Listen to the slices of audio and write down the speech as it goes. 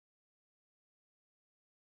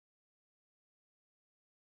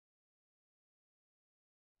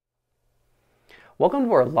Welcome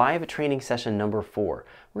to our live training session number 4.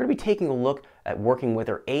 We're going to be taking a look at working with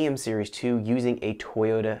our AEM Series 2 using a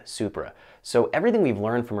Toyota Supra. So everything we've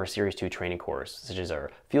learned from our Series 2 training course, such as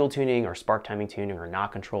our fuel tuning, our spark timing tuning, our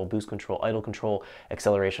knock control, boost control, idle control,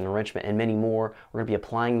 acceleration enrichment, and many more, we're going to be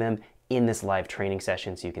applying them in this live training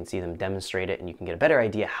session so you can see them demonstrate it and you can get a better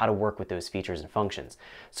idea how to work with those features and functions.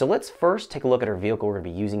 So let's first take a look at our vehicle we're going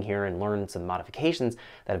to be using here and learn some modifications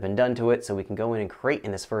that have been done to it so we can go in and create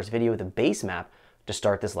in this first video the base map to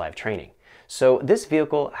start this live training. So this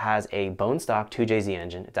vehicle has a bone stock 2JZ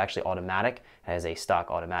engine. It's actually automatic. It has a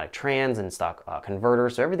stock automatic trans and stock converter,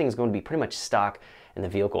 so everything is going to be pretty much stock in the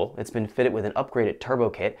vehicle. It's been fitted with an upgraded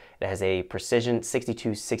turbo kit. It has a precision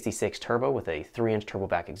 6266 turbo with a 3-inch turbo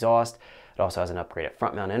back exhaust. It also has an upgraded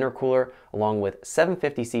front mount intercooler along with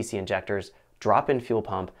 750cc injectors, drop-in fuel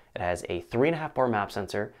pump. It has a 3.5 bar map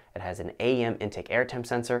sensor. It has an AEM intake air temp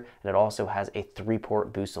sensor, and it also has a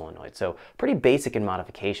 3-port boost solenoid. So pretty basic in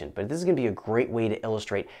modification, but this is going to be a great way to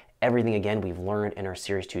illustrate everything again we've learned in our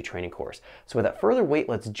Series 2 training course. So without further wait,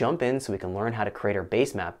 let's jump in so we can learn how to create our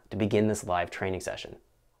base map to begin this live training session.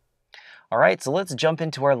 All right, so let's jump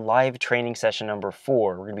into our live training session number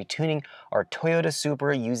 4. We're going to be tuning our Toyota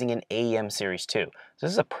Supra using an AEM Series 2. So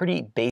this is a pretty basic